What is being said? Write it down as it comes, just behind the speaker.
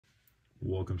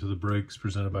Welcome to the breaks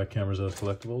presented by Kammerzell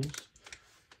Collectibles.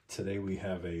 Today we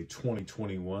have a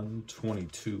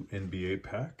 2021-22 NBA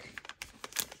pack.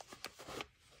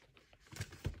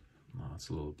 Oh, it's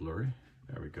a little blurry.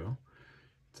 There we go.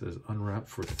 It says unwrap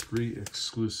for 3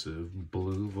 exclusive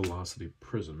blue velocity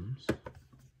prisms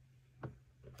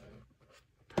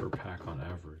per pack on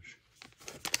average.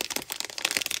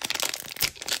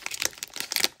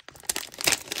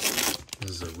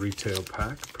 This is a retail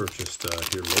pack purchased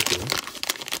here locally.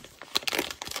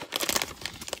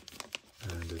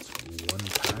 And it's one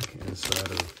pack inside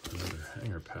of another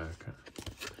hanger pack.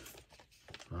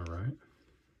 All right.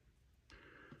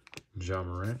 Ja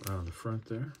Morant around the front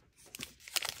there.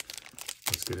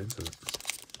 Let's get into it.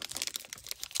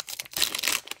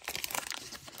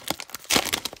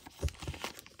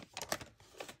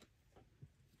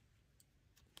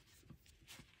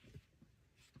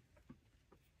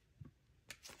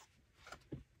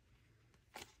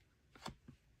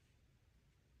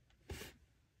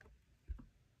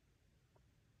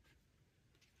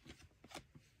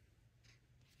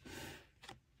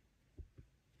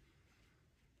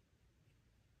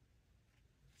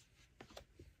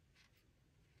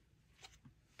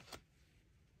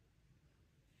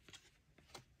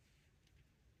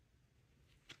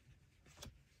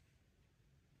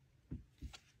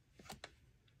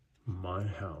 My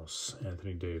House,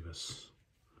 Anthony Davis.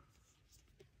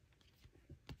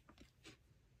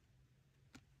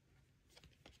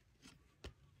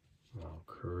 Wow,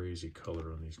 crazy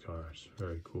color on these cars.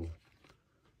 Very cool.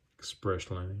 Express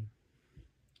Lane.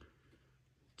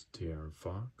 It's De'Aaron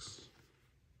Fox.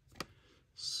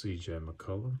 CJ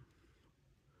McCollum.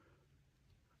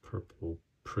 Purple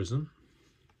Prism.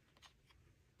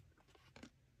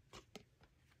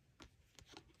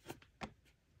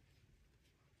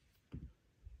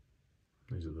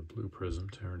 These are the blue prism,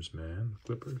 Terrence Mann,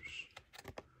 Clippers,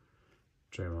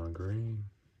 Draymond Green,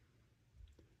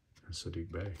 and Sadiq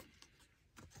Bey.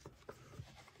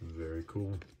 Very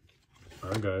cool.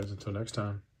 All right, guys, until next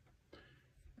time,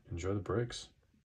 enjoy the breaks.